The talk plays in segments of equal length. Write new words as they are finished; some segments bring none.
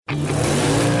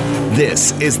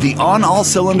This is the On All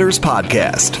Cylinders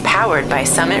podcast, powered by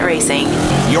Summit Racing.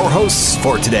 Your hosts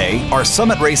for today are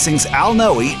Summit Racing's Al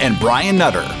Noe and Brian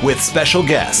Nutter, with special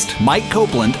guest Mike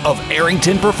Copeland of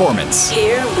Arrington Performance.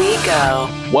 Here we go.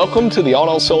 Welcome to the On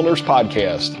All Cylinders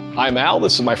podcast. I'm Al,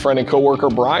 this is my friend and coworker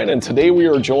Brian, and today we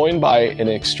are joined by an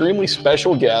extremely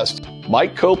special guest.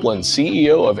 Mike Copeland,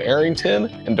 CEO of Arrington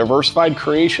and Diversified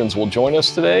Creations, will join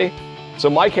us today. So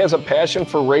Mike has a passion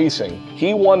for racing.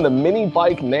 He won the Mini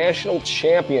Bike National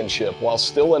Championship while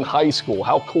still in high school.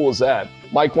 How cool is that?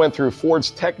 Mike went through Ford's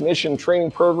technician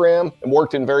training program and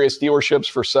worked in various dealerships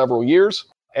for several years.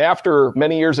 After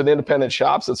many years at independent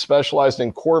shops that specialized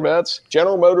in Corvettes,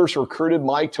 General Motors recruited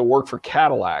Mike to work for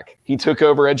Cadillac. He took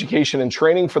over education and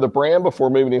training for the brand before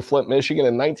moving to Flint, Michigan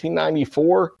in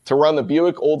 1994 to run the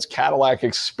Buick Olds Cadillac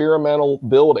experimental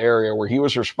build area, where he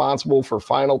was responsible for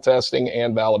final testing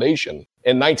and validation.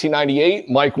 In 1998,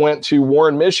 Mike went to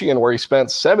Warren, Michigan, where he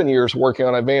spent 7 years working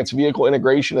on advanced vehicle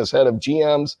integration as head of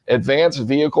GM's Advanced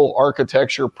Vehicle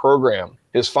Architecture program.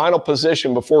 His final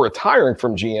position before retiring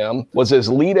from GM was as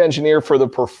lead engineer for the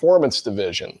Performance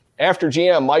division. After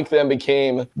GM, Mike then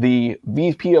became the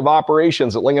VP of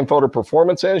Operations at Lingenfelter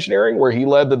Performance Engineering, where he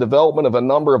led the development of a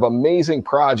number of amazing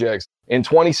projects. In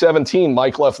 2017,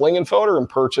 Mike left Lingenfelter and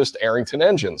purchased Arrington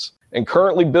Engines, and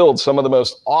currently builds some of the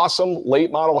most awesome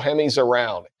late model Hemis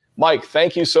around. Mike,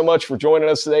 thank you so much for joining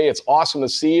us today. It's awesome to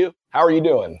see you. How are you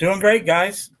doing? Doing great,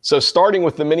 guys. So starting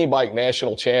with the Mini Bike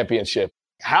National Championship,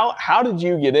 how did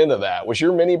you get into that? Was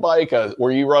your mini bike, were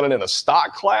you running in a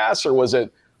stock class, or was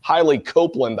it highly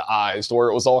Copelandized, where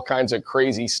it was all kinds of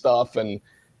crazy stuff and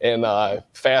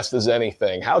fast as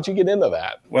anything? How'd you get into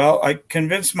that? Well, I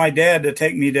convinced my dad to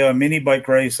take me to a mini bike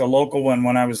race, a local one,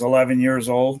 when I was 11 years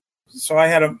old. So I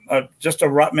had just a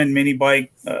Ruttman mini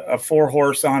bike, a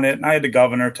 4-horse on it, and I had the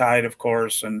governor tied, of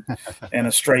course, and and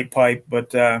a straight pipe.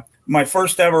 But my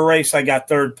first ever race, I got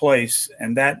third place,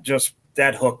 and that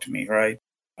hooked me, right?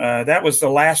 That was the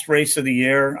last race of the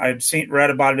year. I'd read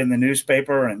about it in the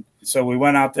newspaper, and so we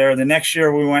went out there. The next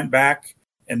year we went back,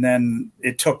 and then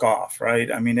it took off, right?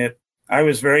 I mean, I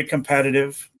was very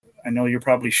competitive. I know you're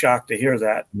probably shocked to hear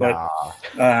that, but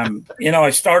I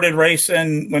started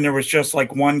racing when there was just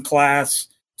like one class,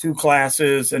 two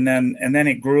classes, and then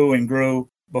it grew and grew.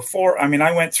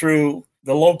 I went through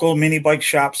the local mini bike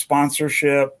shop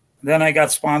sponsorship. Then I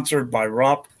got sponsored by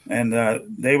Rupp, and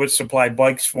they would supply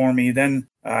bikes for me. Then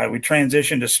we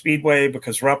transitioned to Speedway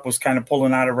because Rupp was kind of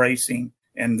pulling out of racing,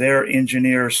 and their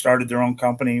engineers started their own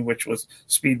company, which was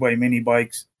Speedway Mini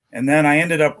Bikes. And then I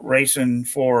ended up racing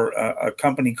for a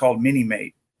company called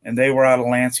Minimate, and they were out of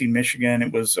Lansing, Michigan.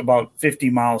 It was about 50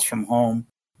 miles from home.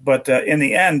 But in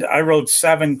the end, I rode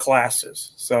 7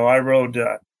 classes. So I rode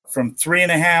from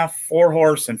 3.5,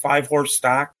 4-horse, and 5-horse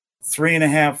stock,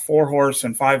 3.5, 4-horse,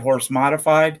 and 5-horse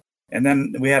modified. And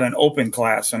then we had an open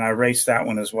class, and I raced that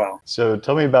one as well. So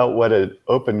tell me about what an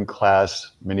open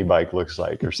class mini bike looks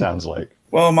like or sounds like.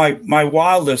 Well, my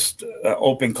wildest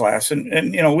open class,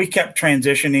 and we kept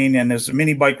transitioning, and as the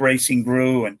mini bike racing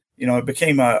grew, and it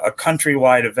became a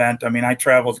countrywide event. I mean, I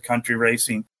traveled country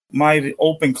racing. My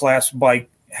open class bike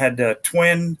had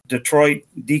twin Detroit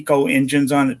Deco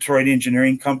engines on it, Detroit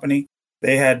Engineering Company.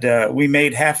 They had we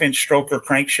made 1/2-inch stroker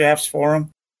crankshafts for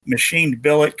them, machined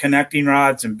billet connecting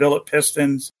rods and billet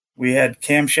pistons. We had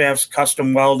camshafts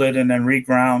custom welded and then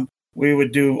reground. We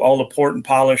would do all the port and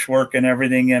polish work and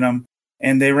everything in them.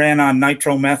 And they ran on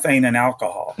nitromethane and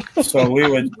alcohol. So we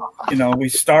would, we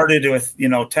started with,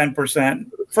 10%.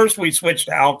 First, we switched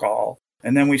to alcohol,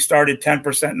 and then we started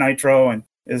 10% nitro. And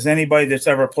as anybody that's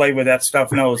ever played with that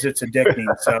stuff knows, it's addicting.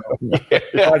 So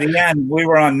by the end, we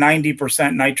were on 90%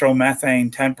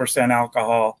 nitromethane, 10%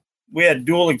 alcohol. We had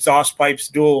dual exhaust pipes,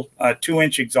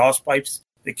 2-inch exhaust pipes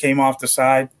that came off the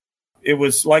side. It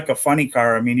was like a funny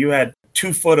car. I mean, you had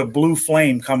 2 foot of blue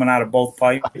flame coming out of both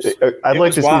pipes. I'd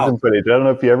like to see some footage. I don't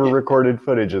know if you ever recorded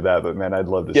footage of that, but man, I'd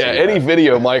love to see that. Yeah, any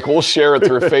video, Mike, we'll share it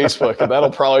through Facebook, and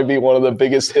that'll probably be one of the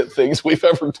biggest hit things we've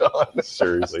ever done.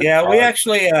 Seriously. Yeah, we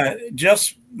actually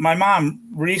my mom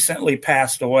recently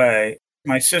passed away.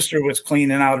 My sister was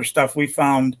cleaning out her stuff. We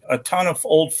found a ton of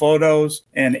old photos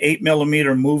and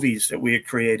 8mm movies that we had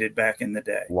created back in the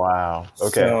day. Wow.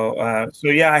 Okay. So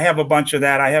yeah, I have a bunch of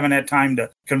that. I haven't had time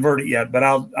to convert it yet, but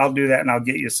I'll do that and I'll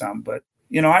get you some. But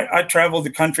I traveled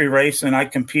the country race, and I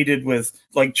competed with,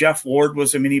 like, Jeff Ward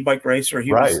was a mini bike racer.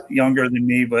 He was younger than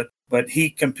me, but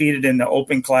he competed in the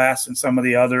open class and some of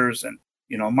the others. And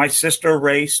my sister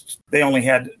raced. They only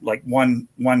had like one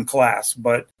class,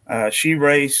 but she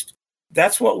raced.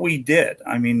 That's what we did.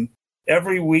 I mean,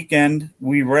 Every weekend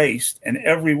we raced, and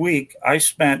every week I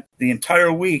spent the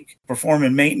entire week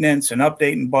performing maintenance and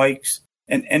updating bikes.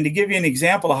 And to give you an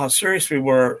example of how serious we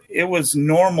were, it was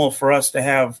normal for us to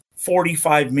have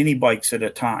 45 mini bikes at a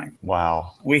time.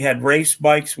 Wow. We had race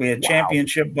bikes. We had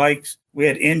championship bikes. We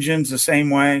had engines the same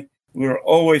way. We were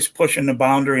always pushing the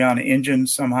boundary on the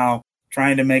engines somehow,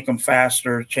 trying to make them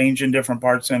faster, changing different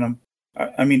parts in them.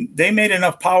 I mean, they made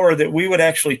enough power that we would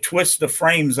actually twist the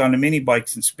frames on the mini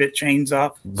bikes and spit chains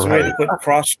off. So we had to put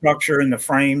cross structure in the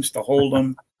frames to hold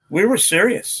them. We were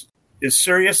serious. As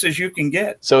serious as you can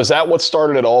get. So is that what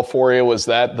started it all for you? Was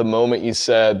that the moment you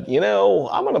said,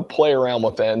 I'm going to play around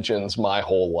with engines my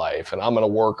whole life and I'm going to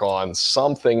work on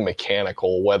something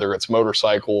mechanical, whether it's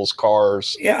motorcycles,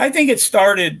 cars? Yeah, I think it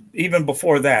started even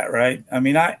before that, right? I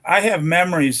mean, I have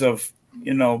memories of,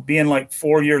 being like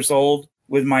 4 years old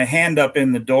with my hand up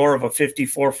in the door of a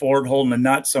 54 Ford holding a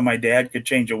nut so my dad could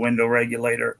change a window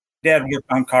regulator. Dad worked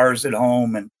on cars at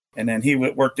home and then he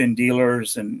worked in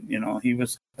dealers and, he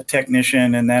was a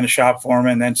technician and then a shop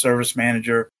foreman, then service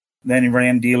manager. Then he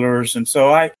ran dealers. And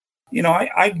so I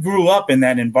grew up in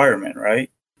that environment, right?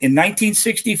 In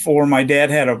 1964, my dad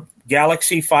had a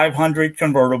Galaxy 500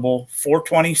 convertible,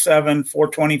 427,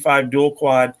 425 dual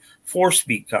quad,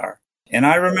 4-speed car. And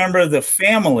I remember the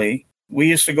family, we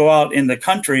used to go out in the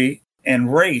country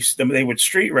and race. They would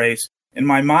street race. And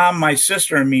my mom, my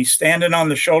sister, and me standing on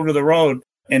the shoulder of the road.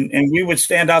 And we would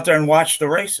stand out there and watch the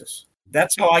races.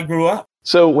 That's how I grew up.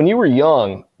 So when you were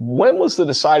young, when was the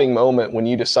deciding moment when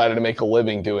you decided to make a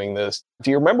living doing this?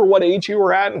 Do you remember what age you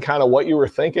were at and kind of what you were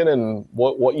thinking and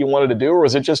what you wanted to do? Or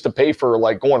was it just to pay for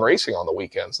like going racing on the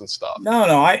weekends and stuff? No,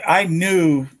 I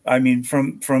knew,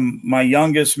 from my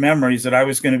youngest memories that I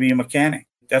was going to be a mechanic.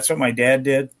 That's what my dad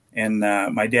did. And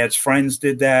my dad's friends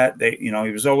did that. He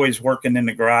was always working in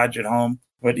the garage at home.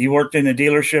 But he worked in the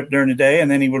dealership during the day,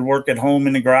 and then he would work at home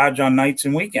in the garage on nights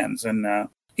and weekends. And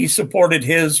he supported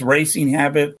his racing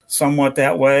habit somewhat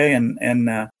that way.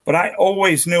 But I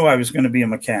always knew I was going to be a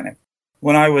mechanic.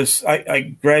 When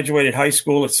I graduated high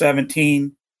school at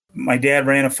 17, my dad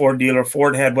ran a Ford dealer.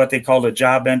 Ford had what they called a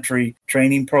job entry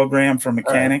training program for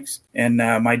mechanics. Right.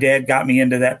 And my dad got me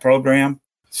into that program.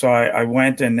 So I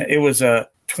went, and it was a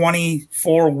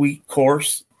 24-week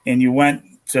course, and you went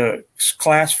to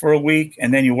class for a week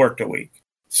and then you worked a week.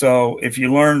 So if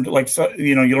you learned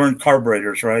you learned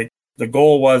carburetors, right? The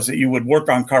goal was that you would work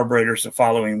on carburetors the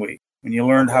following week. When you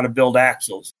learned how to build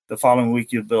axles, the following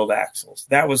week you'd build axles.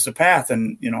 That was the path.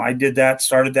 And, I did that,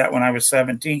 started that when I was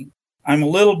 17. I'm a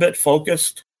little bit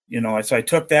focused, so I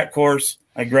took that course.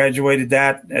 I graduated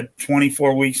that at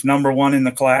 24 weeks, number one in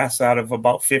the class out of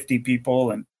about 50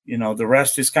 people. And, the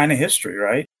rest is kind of history,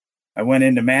 right? I went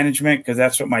into management because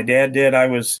that's what my dad did. I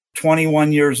was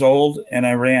 21 years old and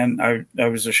I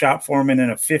was a shop foreman in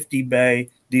a 50-bay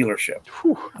dealership.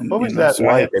 What was that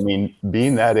like?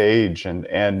 Being that age and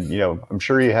I'm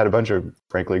sure you had a bunch of,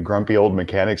 frankly, grumpy old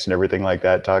mechanics and everything like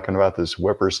that talking about this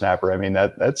whippersnapper.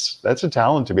 That's a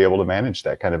talent to be able to manage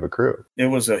that kind of a crew. It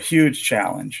was a huge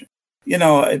challenge.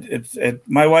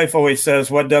 My wife always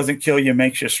says, what doesn't kill you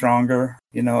makes you stronger.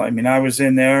 I was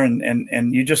in there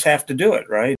and you just have to do it,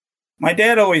 right? My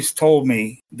dad always told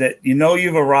me that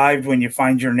you've arrived when you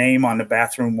find your name on the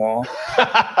bathroom wall.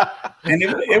 And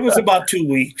it was about 2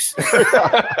 weeks.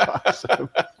 Awesome.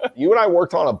 You and I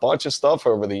worked on a bunch of stuff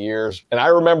over the years. And I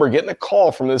remember getting a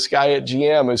call from this guy at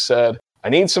GM who said, I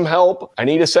need some help. I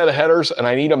need a set of headers and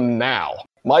I need them now.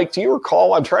 Mike, do you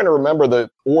recall? I'm trying to remember the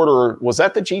order. Was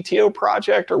that the GTO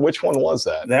project or which one was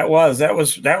that? That was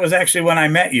actually when I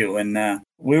met you. And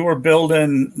we were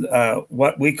building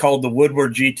what we called the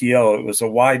Woodward GTO. It was a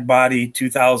wide body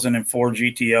 2004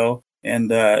 GTO. And,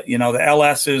 the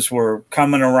LSs were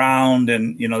coming around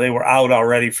and, they were out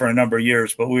already for a number of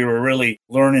years, but we were really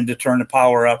learning to turn the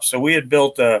power up. So we had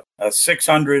built a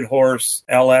 600 horse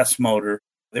LS motor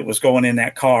that was going in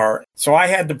that car. So I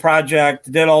had the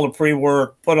project, did all the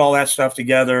pre-work, put all that stuff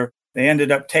together. They ended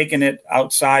up taking it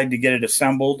outside to get it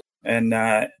assembled. And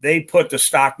they put the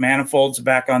stock manifolds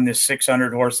back on this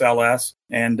 600 horse LS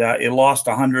and it lost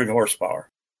 100 horsepower.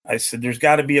 I said, there's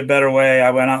got to be a better way.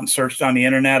 I went out and searched on the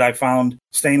internet. I found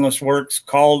Stainless Works,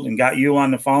 called and got you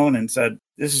on the phone and said,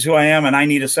 this is who I am and I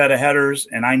need a set of headers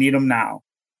and I need them now.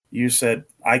 You said,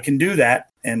 I can do that.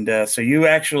 And so you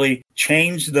actually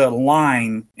changed the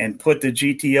line and put the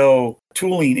GTO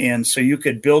tooling in so you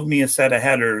could build me a set of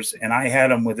headers. And I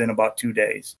had them within about 2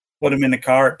 days. Put them in the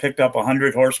car. It picked up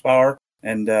 100 horsepower.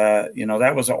 And,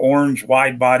 that was an orange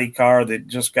wide body car that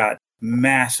just got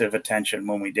massive attention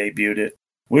when we debuted it.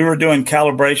 We were doing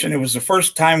calibration. It was the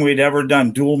first time we'd ever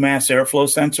done dual mass airflow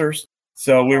sensors.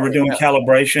 So we were doing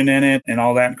calibration in it and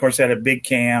all that. Of course, it had a big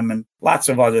cam and lots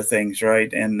of other things,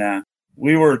 right? And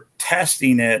we were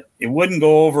testing it. It wouldn't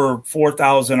go over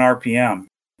 4,000 RPM.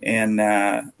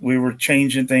 And we were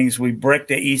changing things. We bricked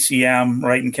the ECM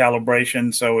right in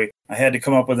calibration. So I had to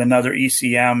come up with another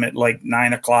ECM at like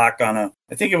 9 o'clock I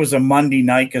think it was a Monday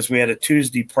night because we had a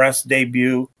Tuesday press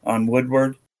debut on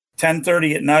Woodward.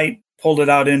 10:30 at night, pulled it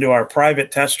out into our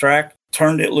private test track,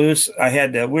 turned it loose.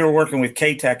 We were working with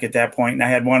K-Tech at that point, and I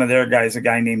had one of their guys, a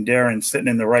guy named Darren, sitting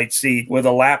in the right seat with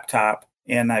a laptop.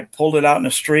 And I pulled it out in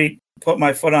the street, put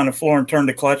my foot on the floor and turned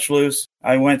the clutch loose.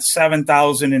 I went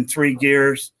 7,000 in 3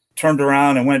 gears, turned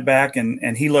around and went back,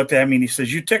 and he looked at me and he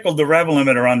says, "You tickled the rev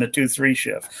limiter on the 2-3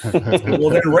 shift." I said, "Well,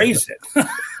 then raise it."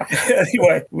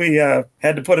 Anyway, we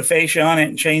had to put a fascia on it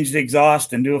and change the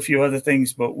exhaust and do a few other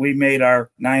things, but we made our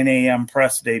 9 a.m.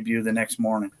 press debut the next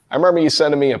morning. I remember you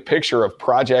sending me a picture of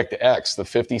Project X, the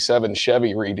 57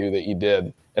 Chevy redo that you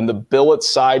did, and the billet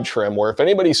side trim, where if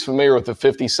anybody's familiar with the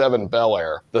 57 Bel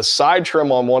Air, the side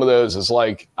trim on one of those is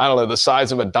like, I don't know, the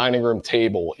size of a dining room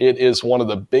table. It is one of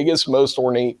the biggest, most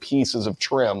ornate pieces of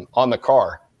trim on the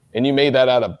car. And you made that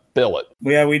out of billet.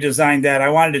 Yeah, we designed that. I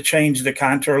wanted to change the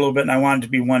contour a little bit, and I wanted it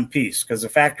to be one piece because the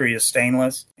factory is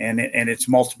stainless and it's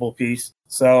multiple piece.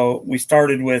 So we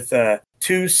started with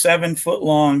 2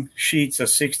 7-foot-long sheets of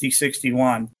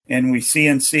 6061, and we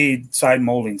CNC'd side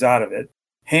moldings out of it.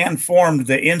 Hand formed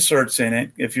the inserts in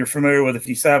it. If you're familiar with the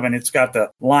 57, it's got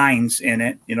the lines in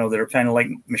it, that are kind of like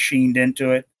machined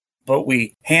into it. But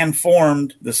we hand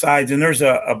formed the sides, and there's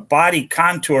a body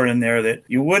contour in there that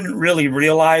you wouldn't really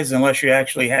realize unless you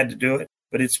actually had to do it.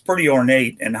 But it's pretty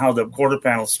ornate in how the quarter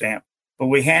panel stamp. But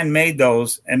we handmade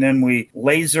those, and then we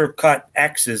laser cut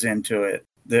X's into it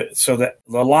so that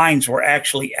the lines were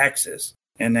actually X's.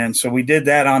 And then so we did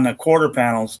that on the quarter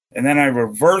panels, and then I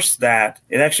reversed that.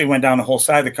 It actually went down the whole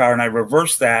side of the car, and I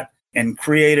reversed that and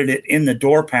created it in the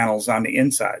door panels on the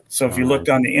inside. So if you looked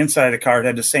on the inside of the car, it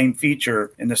had the same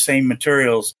feature and the same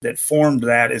materials that formed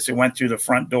that as it went through the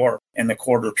front door and the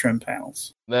quarter trim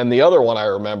panels. Then the other one I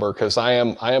remember, because I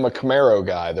am a Camaro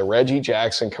guy, the Reggie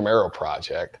Jackson Camaro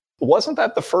project. Wasn't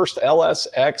that the first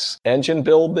LSX engine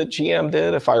build that GM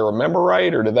did, if I remember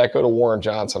right, or did that go to Warren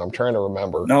Johnson? I'm trying to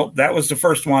remember. No, that was the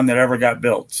first one that ever got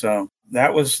built. So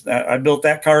that was, I built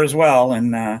that car as well.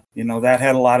 And, that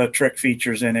had a lot of trick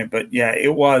features in it. But yeah,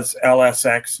 it was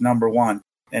LSX #1.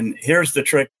 And here's the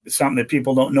trick. Something that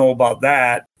people don't know about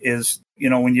that is,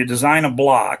 when you design a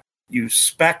block, you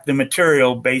spec the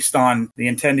material based on the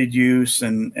intended use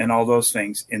and all those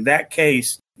things. In that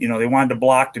case, they wanted the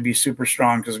block to be super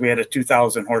strong because we had a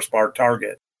 2,000 horsepower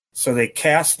target. So they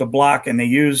cast the block and they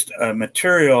used a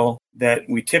material that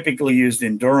we typically used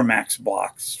in Duramax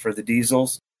blocks for the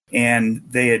diesels. And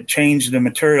they had changed the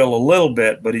material a little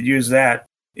bit, but it used that.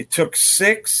 It took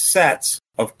 6 sets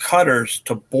of cutters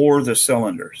to bore the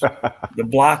cylinders. The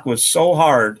block was so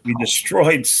hard, we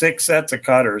destroyed 6 sets of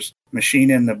cutters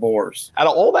machining the bores. Out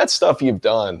of all that stuff you've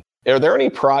done, are there any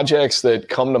projects that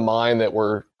come to mind that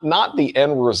were not the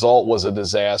end result was a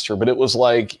disaster, but it was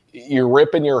like you're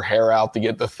ripping your hair out to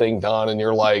get the thing done and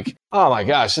you're like, oh my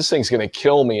gosh, this thing's going to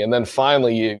kill me. And then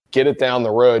finally you get it down the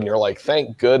road and you're like,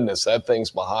 thank goodness that thing's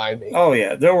behind me. Oh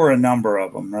yeah, there were a number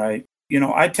of them, right?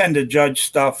 I tend to judge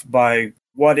stuff by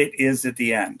what it is at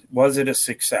the end. Was it a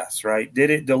success, right? Did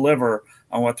it deliver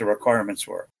on what the requirements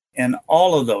were? And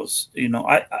all of those,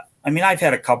 I've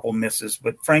had a couple misses,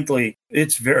 but frankly,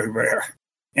 it's very rare.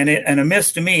 And a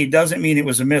miss to me doesn't mean it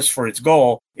was a miss for its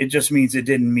goal. It just means it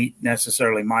didn't meet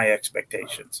necessarily my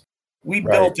expectations. We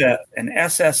built an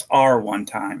SSR one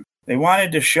time. They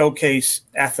wanted to showcase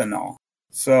ethanol.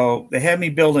 So they had me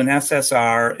build an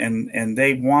SSR and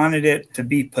they wanted it to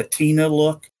be patina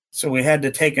look. So we had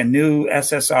to take a new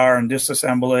SSR and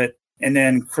disassemble it and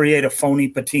then create a phony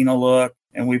patina look.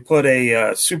 And we put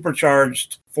a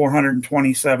supercharged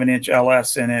 427-inch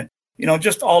LS in it.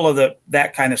 Just all of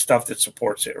that kind of stuff that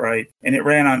supports it, right? And it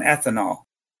ran on ethanol.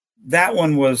 That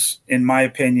one was, in my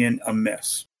opinion, a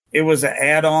miss. It was an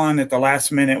add-on at the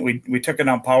last minute. We took it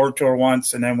on Power Tour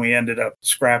once, and then we ended up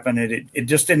scrapping it. It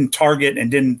just didn't target and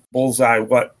didn't bullseye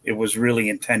what it was really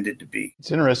intended to be.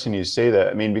 It's interesting you say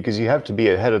that. because you have to be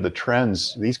ahead of the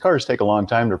trends. These cars take a long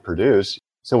time to produce.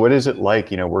 So what is it like,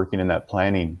 working in that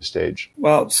planning stage?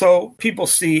 Well, so people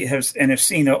have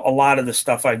seen a lot of the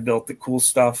stuff I built, the cool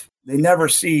stuff. They never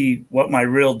see what my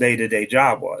real day-to-day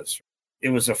job was. It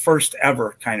was a first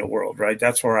ever kind of world, right?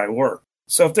 That's where I work.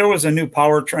 So if there was a new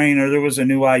powertrain or there was a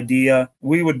new idea,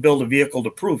 we would build a vehicle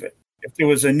to prove it. If there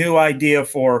was a new idea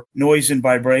for noise and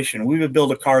vibration, we would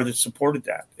build a car that supported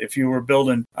that. If you were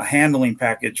building a handling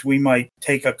package, we might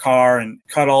take a car and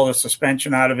cut all the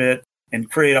suspension out of it and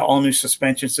create an all new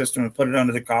suspension system and put it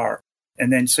under the car.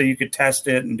 And then so you could test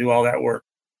it and do all that work.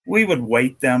 We would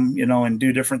weight them, and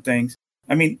do different things.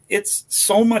 I mean, it's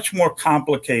so much more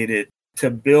complicated to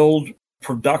build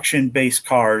production-based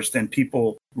cars than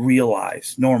people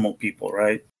realize, normal people,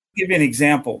 right? I'll give you an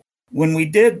example. When we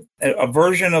did a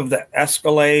version of the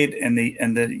Escalade and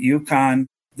the Yukon,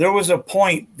 there was a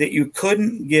point that you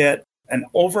couldn't get an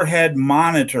overhead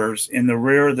monitors in the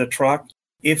rear of the truck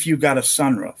if you got a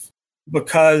sunroof,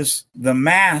 because the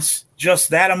mass, just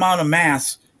that amount of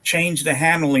mass, changed the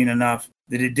handling enough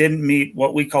that it didn't meet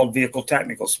what we call vehicle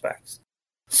technical specs.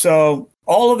 So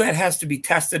all of that has to be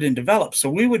tested and developed. So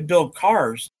we would build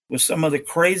cars with some of the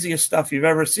craziest stuff you've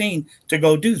ever seen to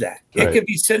go do that. Right. It could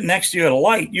be sitting next to you at a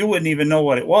light. You wouldn't even know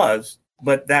what it was,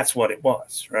 but that's what it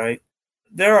was, right?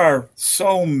 There are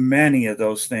so many of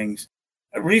those things.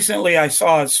 Recently, I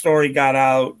saw a story got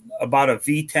out about a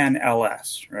V10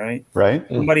 LS, right? Right.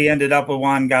 Somebody ended up with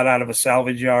one, got out of a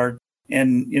salvage yard.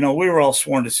 And, we were all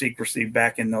sworn to secrecy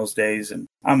back in those days, and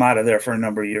I'm out of there for a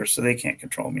number of years, so they can't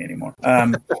control me anymore.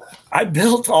 I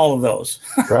built all of those.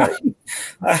 Right.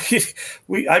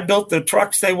 I built the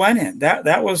trucks they went in.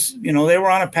 That was, they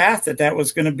were on a path that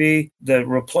was going to be the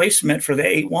replacement for the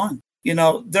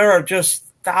 8.1. There are just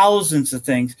thousands of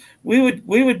things. We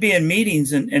would be in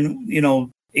meetings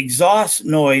and exhaust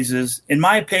noises. In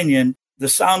my opinion, the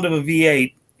sound of a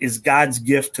V8 is God's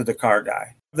gift to the car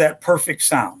guy. That perfect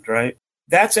sound, right?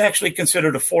 That's actually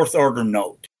considered a fourth order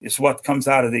note. It's what comes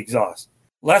out of the exhaust.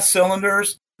 Less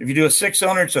cylinders. If you do a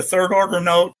 6-cylinder, it's a third order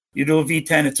note. You do a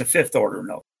V10, it's a fifth order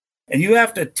note. And you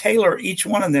have to tailor each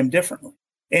one of them differently.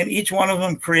 And each one of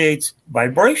them creates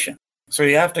vibration. So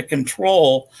you have to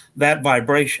control that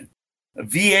vibration. A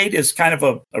V8 is kind of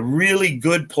a really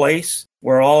good place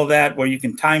where you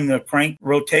can time the crank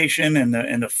rotation and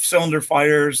the cylinder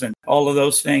fires and all of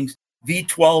those things.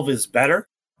 V12 is better.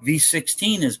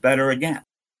 V16 is better again.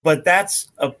 But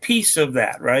that's a piece of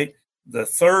that, right? The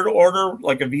third order,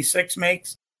 like a V6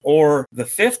 makes, or the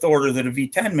fifth order that a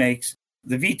V10 makes,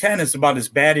 the V10 is about as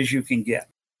bad as you can get.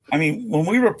 I mean, when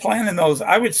we were planning those,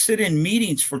 I would sit in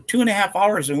meetings for 2.5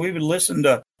 hours and we would listen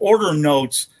to order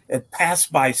notes at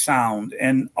pass-by sound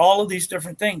and all of these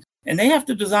different things. And they have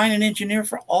to design and engineer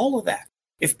for all of that.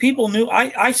 If people knew,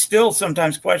 I still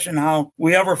sometimes question how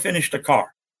we ever finished a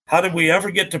car. How did we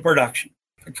ever get to production?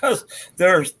 Because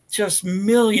there's just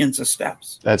millions of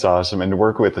steps. That's awesome. And to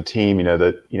work with a team,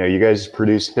 you guys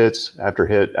produce hits after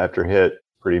hit after hit.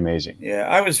 Pretty amazing. Yeah,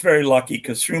 I was very lucky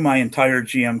because through my entire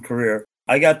GM career,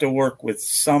 I got to work with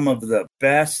some of the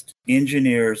best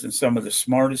engineers and some of the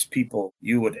smartest people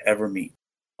you would ever meet.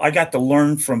 I got to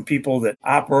learn from people that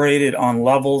operated on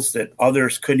levels that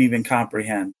others couldn't even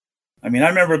comprehend. I mean, I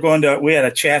remember we had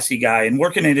a chassis guy and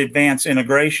working in advanced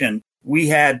integration, we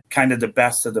had kind of the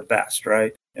best of the best,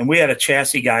 right? And we had a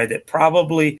chassis guy that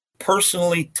probably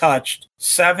personally touched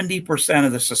 70%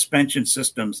 of the suspension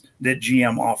systems that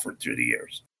GM offered through the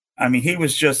years. I mean, he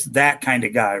was just that kind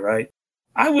of guy, right?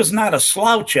 I was not a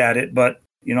slouch at it, but,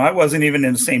 I wasn't even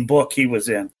in the same book he was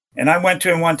in. And I went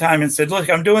to him one time and said, look,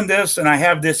 I'm doing this and I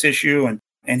have this issue.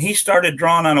 And he started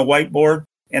drawing on a whiteboard.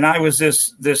 And I was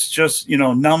this just,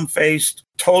 numb-faced,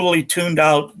 totally tuned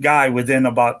out guy within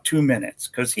about 2 minutes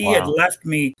because he had left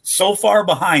me so far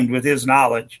behind with his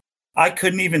knowledge. I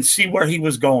couldn't even see where he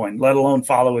was going, let alone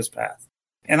follow his path.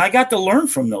 And I got to learn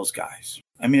from those guys.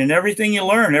 I mean, and everything you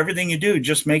learn, everything you do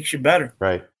just makes you better.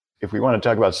 Right. If we want to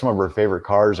talk about some of our favorite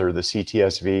cars are the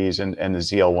CTSVs and the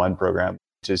ZL1 program.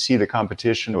 To see the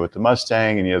competition with the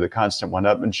Mustang and, the constant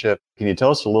one-upmanship. Can you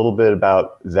tell us a little bit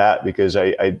about that? Because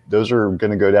those are going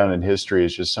to go down in history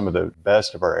as just some of the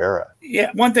best of our era.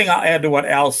 Yeah. One thing I'll add to what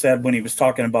Al said when he was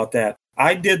talking about that,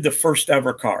 I did the first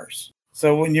ever cars.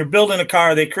 So when you're building a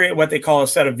car, they create what they call a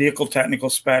set of vehicle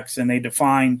technical specs, and they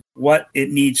define what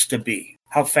it needs to be.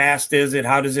 How fast is it?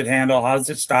 How does it handle? How does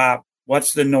it stop?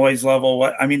 What's the noise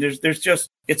level?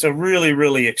 It's a really,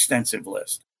 really extensive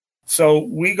list. So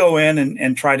we go in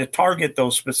and try to target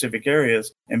those specific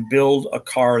areas and build a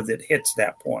car that hits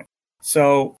that point.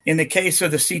 So in the case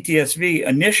of the CTSV,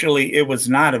 initially it was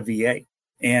not a V8.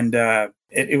 And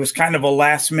it was kind of a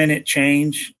last minute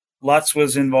change. Lutz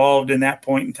was involved in that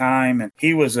point in time, and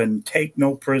he was a take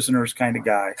no prisoners kind of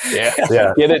guy.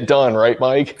 Yeah. Get it done, right,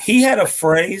 Mike? He had a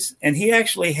phrase, and he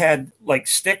actually had like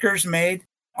stickers made.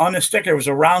 On the sticker, it was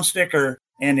a round sticker,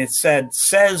 and it said,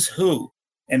 says who.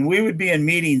 And we would be in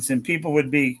meetings and people would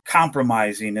be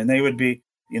compromising and they would be,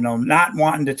 not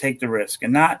wanting to take the risk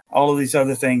and not all of these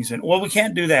other things. And, well, we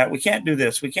can't do that. We can't do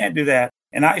this. We can't do that.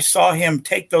 And I saw him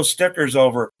take those stickers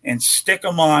over and stick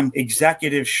them on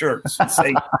executive shirts and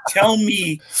say, tell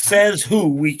me, says who,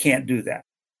 we can't do that.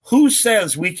 Who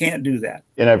says we can't do that?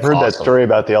 And I've heard that story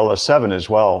about the LS7 as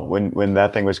well, when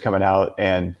that thing was coming out.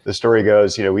 And the story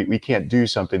goes, we can't do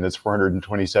something that's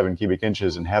 427 cubic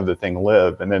inches and have the thing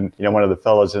live. And then, one of the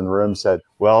fellows in the room said,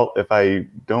 well, if I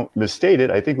don't misstate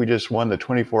it, I think we just won the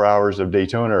 24 hours of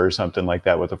Daytona or something like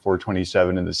that with the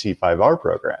 427 in the C5R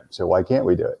program. So why can't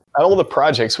we do it? Out of all the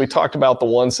projects, we talked about the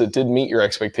ones that did meet your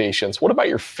expectations. What about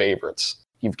your favorites?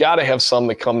 You've got to have some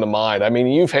that come to mind. I mean,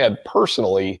 you've had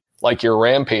personally, like your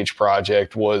Rampage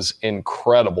project was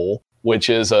incredible, which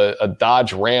is a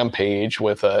Dodge Rampage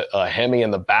with a Hemi in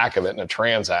the back of it and a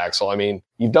transaxle. I mean,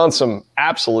 you've done some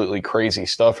absolutely crazy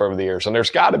stuff over the years, and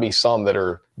there's got to be some that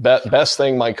are best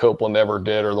thing Mike Copeland ever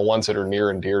did, or the ones that are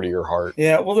near and dear to your heart.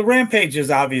 Yeah, well, the Rampage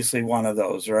is obviously one of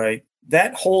those, right?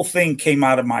 That whole thing came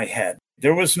out of my head.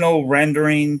 There was no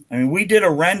rendering. I mean, we did a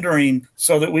rendering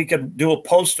so that we could do a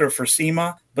poster for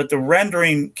SEMA, but the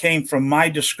rendering came from my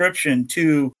description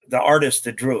to the artist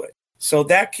that drew it. So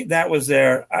that was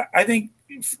there. I think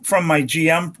from my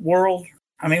GM world,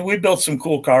 I mean, we built some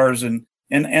cool cars and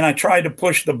I tried to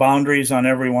push the boundaries on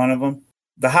every one of them.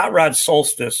 The Hot Rod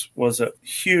Solstice was a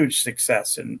huge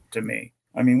success to me.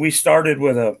 I mean, we started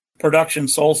with a production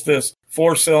Solstice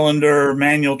 4-cylinder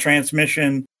manual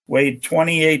transmission, weighed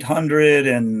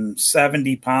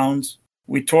 2,870 pounds.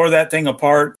 We tore that thing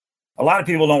apart. A lot of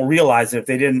people don't realize it if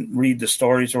they didn't read the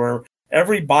stories, or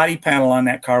every body panel on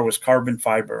that car was carbon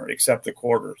fiber except the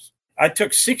quarters. I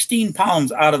took 16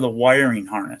 pounds out of the wiring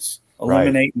harness,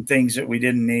 eliminating things that we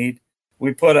didn't need.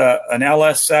 We put an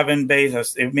LS7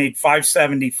 base. It made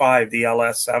 575, the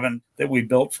LS7 that we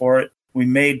built for it. We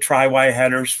made tri-Y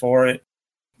headers for it.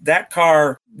 That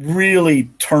car really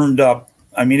turned up.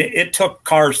 I mean, it took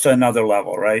cars to another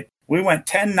level, right? We went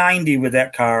 1090 with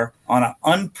that car on an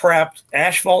unprepped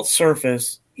asphalt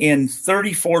surface in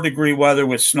 34-degree weather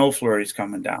with snow flurries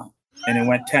coming down, and it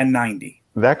went 1090.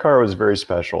 That car was very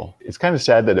special. It's kind of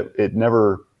sad that it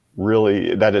never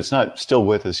really, that it's not still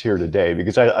with us here today,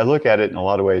 because I look at it in a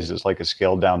lot of ways as like a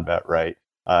scaled down vet, right?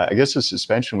 I guess the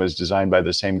suspension was designed by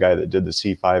the same guy that did the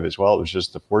C5 as well. It was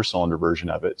just the 4-cylinder version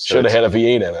of it. So should have had a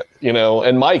V8 in it,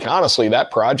 And Mike, honestly,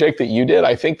 that project that you did,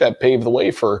 I think that paved the way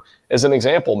for, as an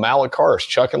example, Mallet cars,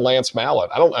 Chuck and Lance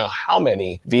Mallet. I don't know how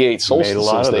many V8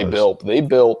 Solstices they built. They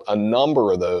built a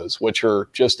number of those, which are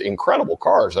just incredible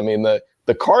cars. I mean, the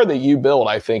car that you built,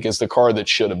 I think, is the car that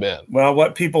should have been. Well,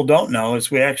 what people don't know is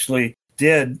we actually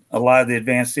did a lot of the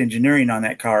advanced engineering on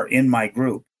that car in my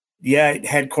group. Yeah, it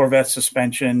had Corvette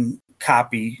suspension,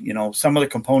 copy, some of the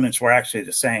components were actually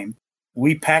the same.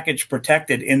 We package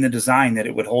protected in the design that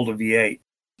it would hold a V8.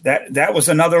 That was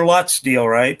another Lutz deal,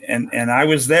 right? And I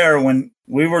was there when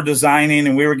we were designing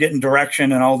and we were getting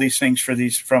direction and all these things for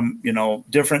these from,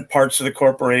 different parts of the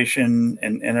corporation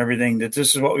and everything, that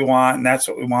this is what we want and that's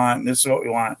what we want and this is what we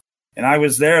want. And I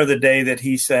was there the day that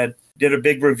he said, did a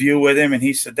big review with him, and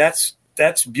he said, that's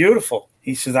beautiful.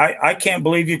 He says, I can't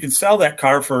believe you can sell that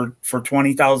car for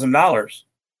 $20,000.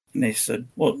 And they said,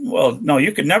 well, no,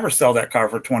 you could never sell that car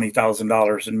for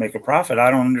 $20,000 and make a profit.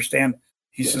 I don't understand.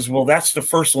 He says, well, that's the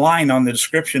first line on the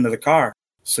description of the car.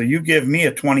 So you give me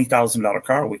a $20,000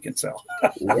 car we can sell.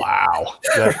 Wow.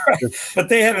 But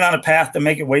they had it on a path to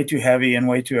make it way too heavy and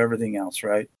way too everything else,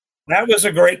 right? That was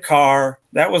a great car.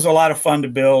 That was a lot of fun to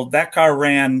build. That car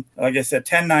ran, like I said,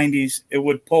 1090s. It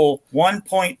would pull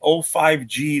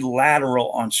 1.05G lateral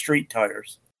on street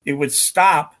tires. It would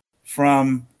stop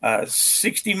from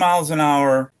 60 miles an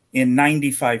hour in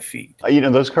 95 feet.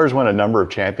 Those cars won a number of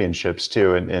championships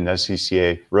too in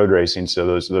SCCA road racing. So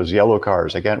those yellow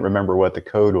cars, I can't remember what the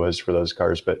code was for those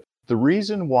cars, but the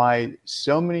reason why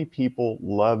so many people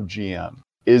love GM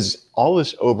is all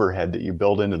this overhead that you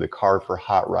build into the car for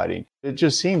hot rodding. It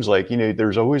just seems like,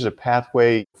 there's always a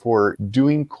pathway for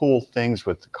doing cool things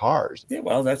with the cars. Yeah,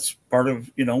 well, that's part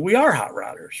of, we are hot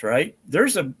rodders, right?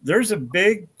 There's a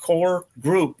big core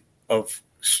group of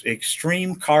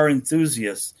extreme car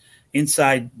enthusiasts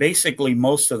inside basically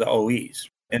most of the OEs.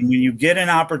 And when you get an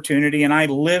opportunity, and I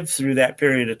lived through that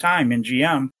period of time in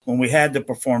GM when we had the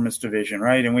performance division,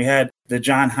 right? And we had the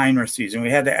John Heinrichs and we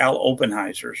had the Al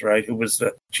Oppenheisers, right? Who was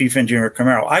the chief engineer of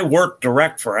Camaro. I worked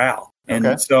direct for Al.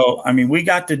 And so, we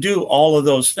got to do all of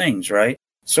those things, right?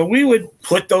 So we would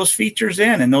put those features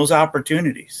in and those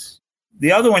opportunities.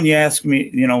 The other one you asked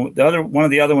me, one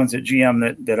of the other ones at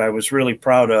GM that I was really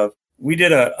proud of, we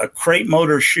did a crate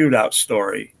motor shootout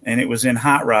story, and it was in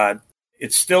Hot Rod.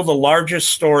 It's still the largest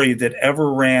story that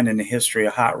ever ran in the history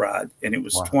of Hot Rod, and it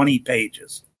was 20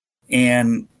 pages.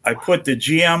 And I put the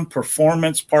GM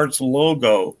Performance Parts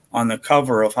logo on the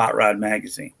cover of Hot Rod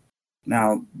magazine.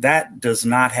 Now, that does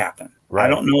not happen. Right. I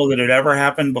don't know that it ever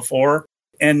happened before.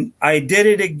 And I did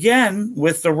it again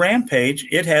with the Rampage.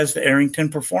 It has the Arrington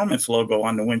Performance logo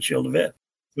on the windshield of it.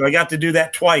 So I got to do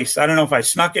that twice. I don't know if I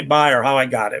snuck it by or how I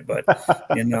got it, but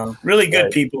really good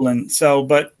Right. people. And so,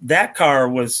 but that car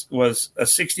was a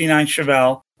 69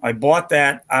 Chevelle. I bought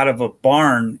that out of a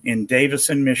barn in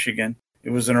Davison, Michigan. It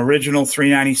was an original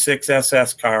 396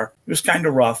 SS car. It was kind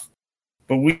of rough,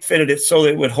 but we fitted it so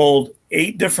that it would hold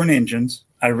 8 different engines.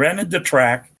 I rented the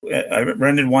track. I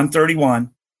rented 131.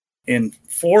 In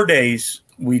 4 days,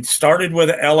 we started with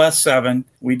an LS7.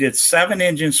 We did 7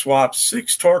 engine swaps,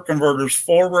 6 torque converters,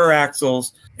 4 rear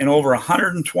axles, and over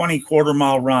 120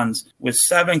 quarter-mile runs with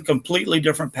 7 completely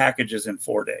different packages in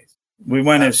 4 days. We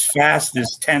went as fast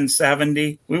as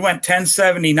 1070. We went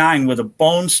 1079 with a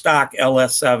bone stock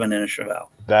LS7 in a Chevelle.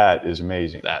 That is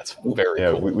amazing. That's very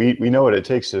Yeah, cool. we know what it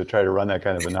takes to try to run that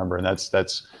kind of a number, and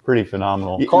that's pretty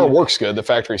phenomenal. The car works good. The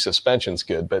factory suspension's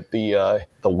good, but the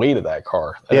weight of that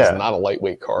car, that is not a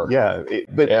lightweight car. Yeah,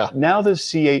 but now the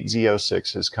C8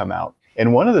 Z06 has come out.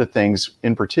 And one of the things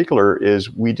in particular is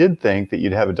we did think that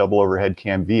you'd have a double overhead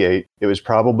cam V8. It was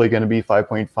probably going to be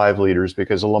 5.5 liters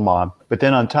because of Le Mans. But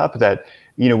then on top of that,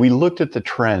 we looked at the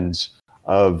trends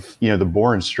of, the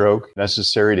bore and stroke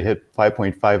necessary to hit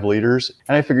 5.5 liters.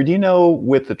 And I figured,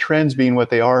 with the trends being what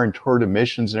they are in toward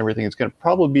emissions and everything, it's going to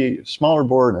probably be a smaller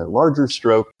bore and a larger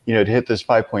stroke, to hit this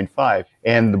 5.5.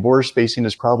 And the bore spacing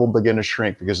is probably going to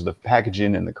shrink because of the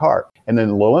packaging in the car. And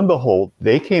then lo and behold,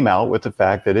 they came out with the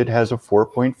fact that it has a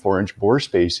 4.4-inch bore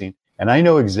spacing. And I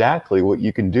know exactly what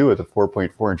you can do with a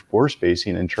 4.4-inch bore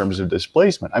spacing in terms of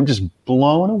displacement. I'm just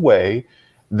blown away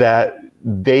that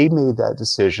they made that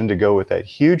decision to go with that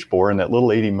huge bore and that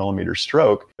little 80 millimeter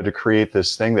stroke to create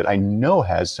this thing that I know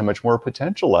has so much more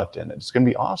potential left in it. It's going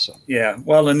to be awesome. Yeah.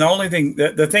 Well, and the only thing,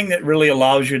 the thing that really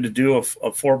allows you to do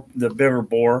the bigger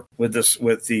bore with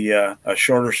the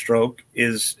shorter stroke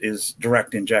is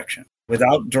direct injection.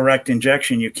 Without direct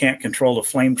injection, you can't control the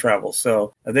flame travel.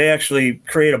 So they actually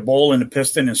create a bowl in the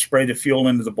piston and spray the fuel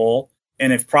into the bowl.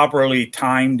 And if properly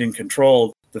timed and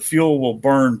controlled, the fuel will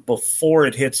burn before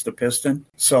it hits the piston.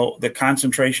 So the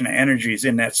concentration of energy is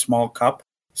in that small cup.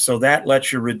 So that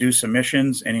lets you reduce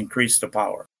emissions and increase the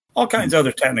power. All kinds of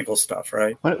other technical stuff,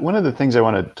 right? One of the things I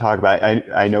want to talk about,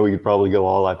 I know we could probably go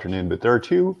all afternoon, but there are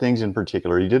 2 things in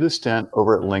particular. You did a stint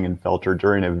over at Lingenfelter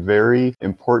during a very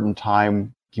important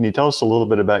time. Can you tell us a little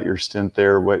bit about your stint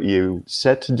there, what you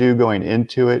set to do going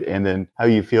into it, and then how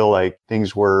you feel like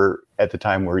things were at the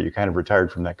time where you kind of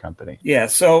retired from that company? Yeah.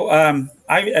 So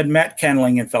I had met Ken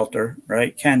Lingenfelter,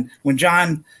 right? Ken, when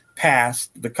John passed,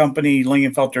 the company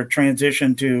Lingenfelter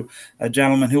transitioned to a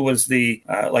gentleman who was the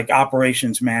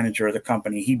operations manager of the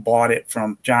company. He bought it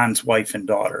from John's wife and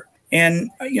daughter.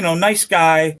 And, nice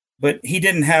guy, but he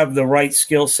didn't have the right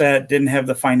skill set, didn't have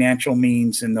the financial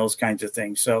means and those kinds of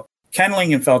things. So Ken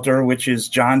Lingenfelter, which is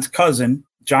John's cousin,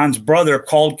 John's brother,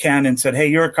 called Ken and said, "Hey,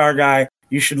 you're a car guy.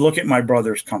 You should look at my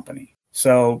brother's company."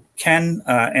 So Ken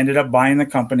ended up buying the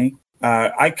company.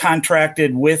 I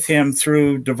contracted with him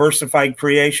through Diversified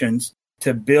Creations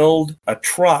to build a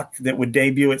truck that would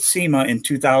debut at SEMA in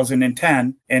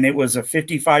 2010. And it was a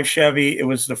 55 Chevy. It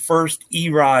was the first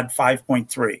E-Rod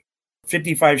 5.3.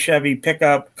 55 Chevy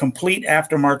pickup, complete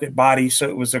aftermarket body. So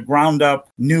it was a ground up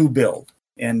new build.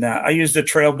 And I used a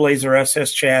Trailblazer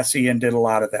SS chassis and did a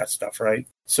lot of that stuff, right?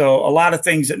 So a lot of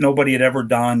things that nobody had ever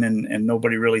done and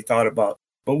nobody really thought about.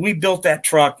 But we built that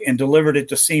truck and delivered it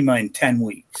to SEMA in 10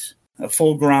 weeks, a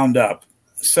full ground up.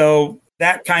 So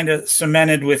that kind of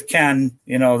cemented with Ken,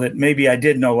 that maybe I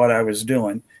did know what I was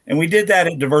doing. And we did that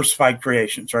at Diversified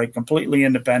Creations, right? Completely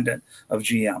independent of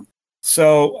GM.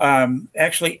 So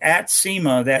actually at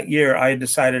SEMA that year, I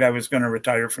decided I was going to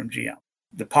retire from GM.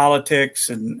 The politics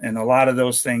and a lot of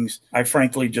those things, I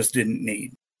frankly just didn't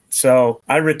need. So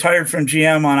I retired from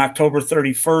GM on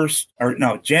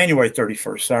January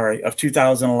 31st, of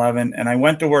 2011. And I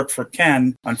went to work for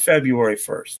Ken on February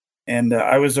 1st. And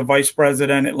I was a vice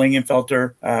president at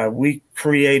Lingenfelter. We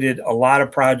created a lot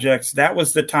of projects. That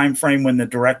was the time frame when the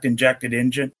direct injected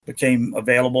engine became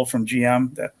available from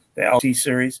GM, the LT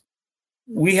series.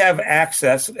 We have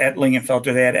access at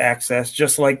Lingenfelter. They had access,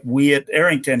 just like we at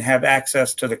Arrington have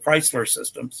access to the Chrysler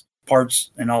systems,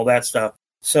 parts and all that stuff.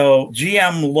 So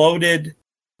GM loaded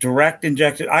direct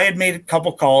injected. I had made a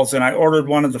couple calls and I ordered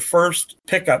one of the first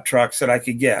pickup trucks that I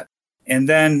could get. And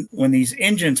then when these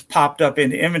engines popped up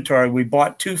into inventory, we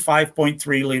bought 2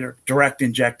 5.3 liter direct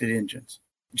injected engines.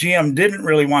 GM didn't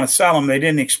really want to sell them. They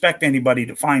didn't expect anybody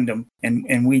to find them.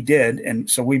 And we did. And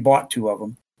so we bought 2 of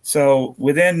them. So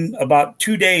within about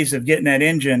 2 days of getting that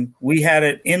engine, we had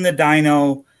it in the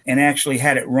dyno and actually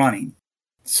had it running.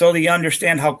 So that you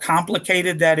understand how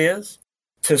complicated that is,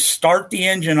 to start the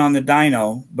engine on the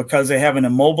dyno, because they have an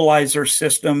immobilizer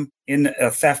system in a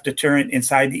theft deterrent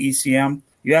inside the ECM,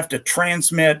 you have to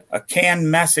transmit a canned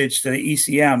message to the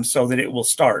ECM so that it will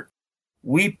start.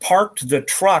 We parked the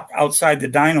truck outside the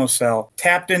dyno cell,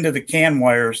 tapped into the CAN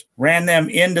wires, ran them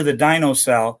into the dyno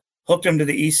cell, hooked them to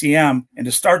the ECM, and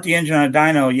to start the engine on a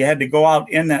dyno, you had to go out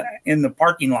in the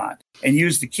parking lot and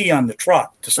use the key on the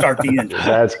truck to start the engine.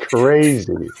 That's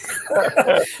crazy.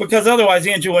 Because otherwise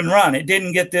the engine wouldn't run. It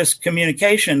didn't get this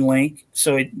communication link,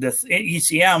 so the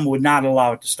ECM would not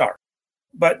allow it to start.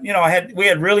 But, we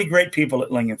had really great people at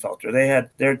Lingenfelter. They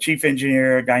had their chief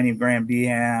engineer, a guy named Graham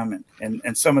Beham,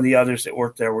 and some of the others that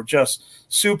worked there were just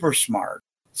super smart.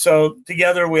 So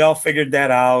together we all figured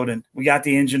that out, and we got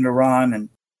the engine to run.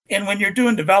 And when you're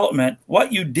doing development,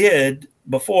 what you did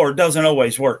before doesn't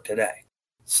always work today.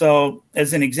 So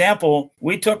as an example,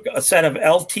 we took a set of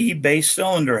LT-based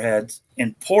cylinder heads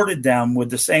and ported them with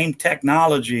the same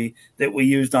technology that we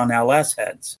used on LS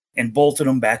heads and bolted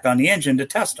them back on the engine to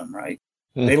test them, right?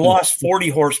 They lost 40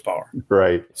 horsepower.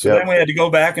 Right. So then we had to go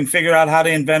back and figure out how to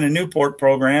invent a Newport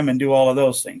program and do all of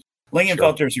those things.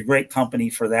 Lingenfelter is a great company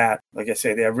for that. Like I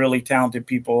say, they have really talented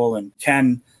people, and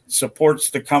Ken supports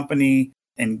the company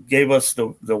and gave us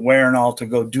the wherewithal to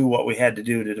go do what we had to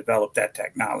do to develop that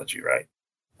technology, right?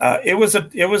 It was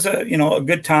a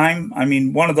good time. I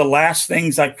mean, one of the last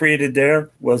things I created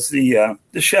there was the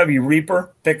Chevy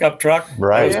Reaper pickup truck.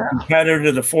 Right. It was a competitor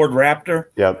to the Ford Raptor.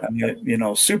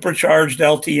 Yep. Supercharged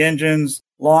LT engines,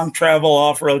 long travel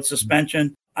off-road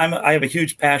suspension. I have a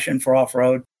huge passion for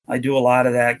off-road. I do a lot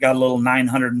of that. Got a little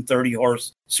 930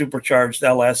 horse supercharged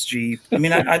LS Jeep. I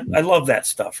mean, I love that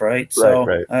stuff, right?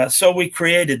 So we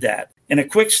created that. And a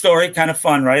quick story, kind of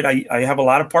fun, right? I have a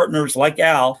lot of partners like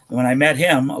Al. When I met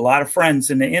him, a lot of friends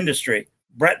in the industry.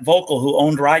 Brett Vocal, who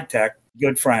owned RideTech,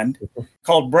 good friend,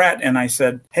 called Brett, and I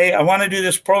said, hey, I want to do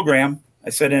this program. I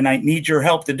said, and I need your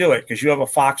help to do it because you have a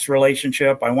Fox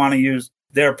relationship. I want to use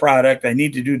their product. I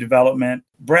need to do development.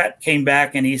 Brett came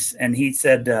back and he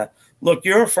said, look,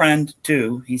 you're a friend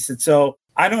too. He said, so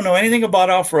I don't know anything about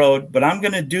off-road, but I'm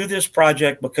going to do this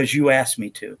project because you asked me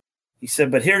to. He said,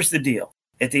 but here's the deal.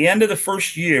 At the end of the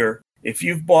first year, if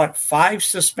you've bought 5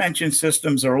 suspension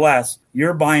systems or less,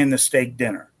 you're buying the steak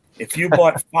dinner. If you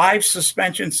bought 5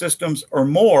 suspension systems or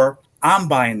more, I'm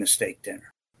buying the steak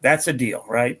dinner. That's a deal,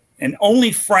 right? And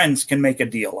only friends can make a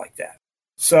deal like that.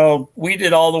 So we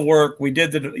did all the work. We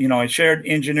did I shared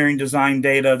engineering design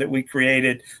data that we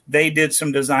created. They did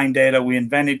some design data. We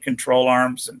invented control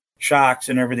arms and shocks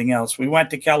and everything else. We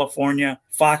went to California.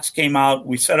 Fox came out.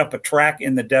 We set up a track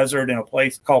in the desert in a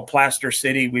place called Plaster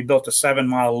City. We built a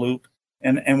 7-mile loop.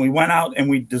 And we went out and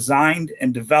we designed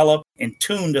and developed and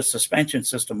tuned a suspension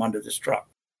system under this truck.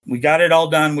 We got it all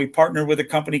done. We partnered with a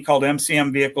company called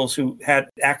MCM Vehicles who had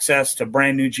access to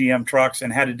brand new GM trucks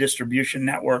and had a distribution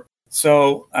network.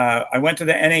 So I went to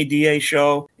the NADA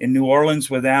show in New Orleans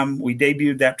with them. We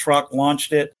debuted that truck,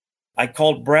 launched it. I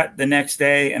called Brett the next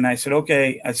day and I said,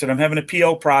 okay, I'm having a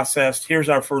PO processed. Here's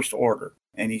our first order.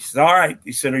 And he said, all right.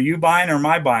 He said, are you buying or am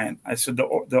I buying? I said,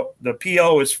 the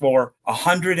PO is for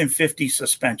 150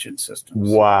 suspension systems.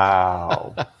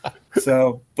 Wow.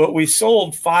 But we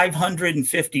sold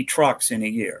 550 trucks in a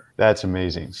year. That's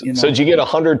amazing. So did you get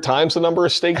 100 times the number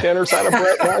of steak dinners out of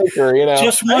Brett, Mike? Or,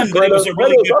 just one, but it was a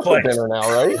really good place. Dinner now,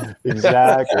 right?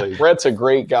 Exactly. Brett's a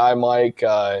great guy, Mike.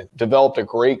 Developed a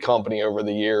great company over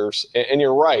the years. And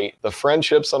you're right. The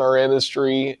friendships in our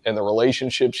industry and the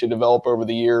relationships you develop over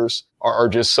the years are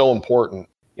just so important.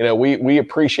 We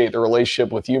appreciate the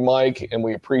relationship with you, Mike, and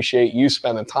we appreciate you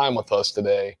spending time with us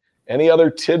today. Any other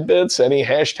tidbits, any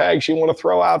hashtags you want to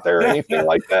throw out there, anything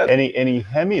like that? Any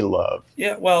Hemi love?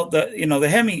 Yeah, well,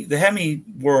 the Hemi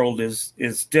world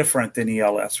is different than the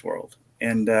LS world.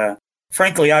 And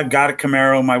frankly, I've got a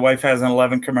Camaro. My wife has an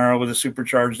 11 Camaro with a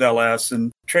supercharged LS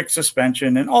and trick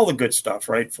suspension and all the good stuff,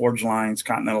 right? Forged lines,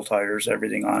 Continental tires,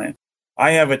 everything on it.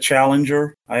 I have a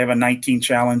Challenger. I have a 19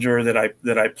 Challenger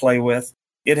that I play with.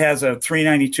 It has a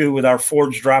 392 with our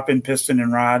forged drop-in piston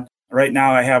and rod. Right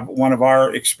now, I have one of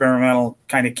our experimental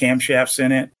kind of camshafts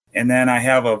in it, and then I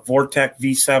have a Vortec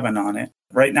V7 on it.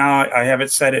 Right now, I have it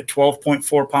set at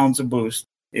 12.4 pounds of boost.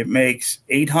 It makes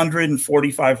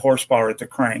 845 horsepower at the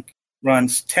crank,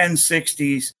 runs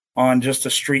 1060s on just a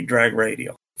street drag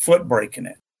radial, foot braking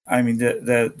it. I mean,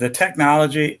 the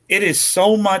technology, it is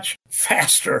so much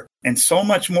faster and so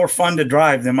much more fun to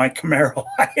drive than my Camaro,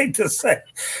 I hate to say.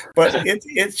 But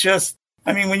it's just...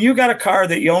 I mean, when you got a car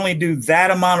that you only do that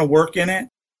amount of work in it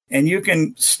and you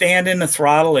can stand in the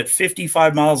throttle at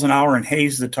 55 miles an hour and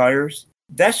haze the tires,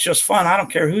 that's just fun. I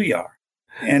don't care who you are.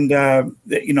 And,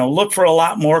 look for a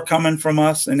lot more coming from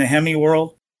us in the Hemi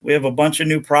world. We have a bunch of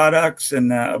new products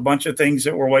and a bunch of things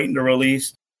that we're waiting to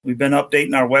release. We've been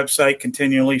updating our website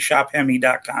continually,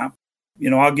 shophemi.com.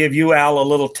 I'll give you, Al, a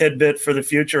little tidbit for the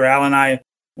future. Al and I,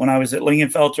 when I was at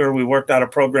Lingenfelter, we worked out a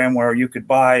program where you could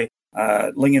buy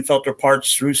Lingenfelter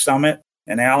parts through Summit.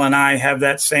 And Al and I have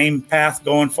that same path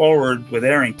going forward with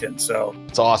Arrington. So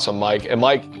it's awesome, Mike. And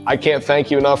Mike, I can't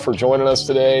thank you enough for joining us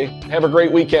today. Have a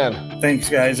great weekend. Thanks,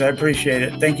 guys. I appreciate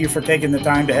it. Thank you for taking the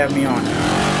time to have me on.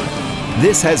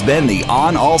 This has been the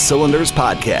On All Cylinders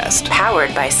podcast,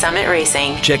 powered by Summit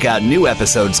Racing. Check out new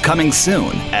episodes coming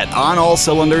soon at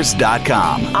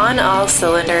onallcylinders.com.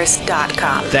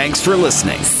 onallcylinders.com. Thanks for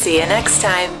listening. See you next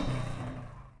time.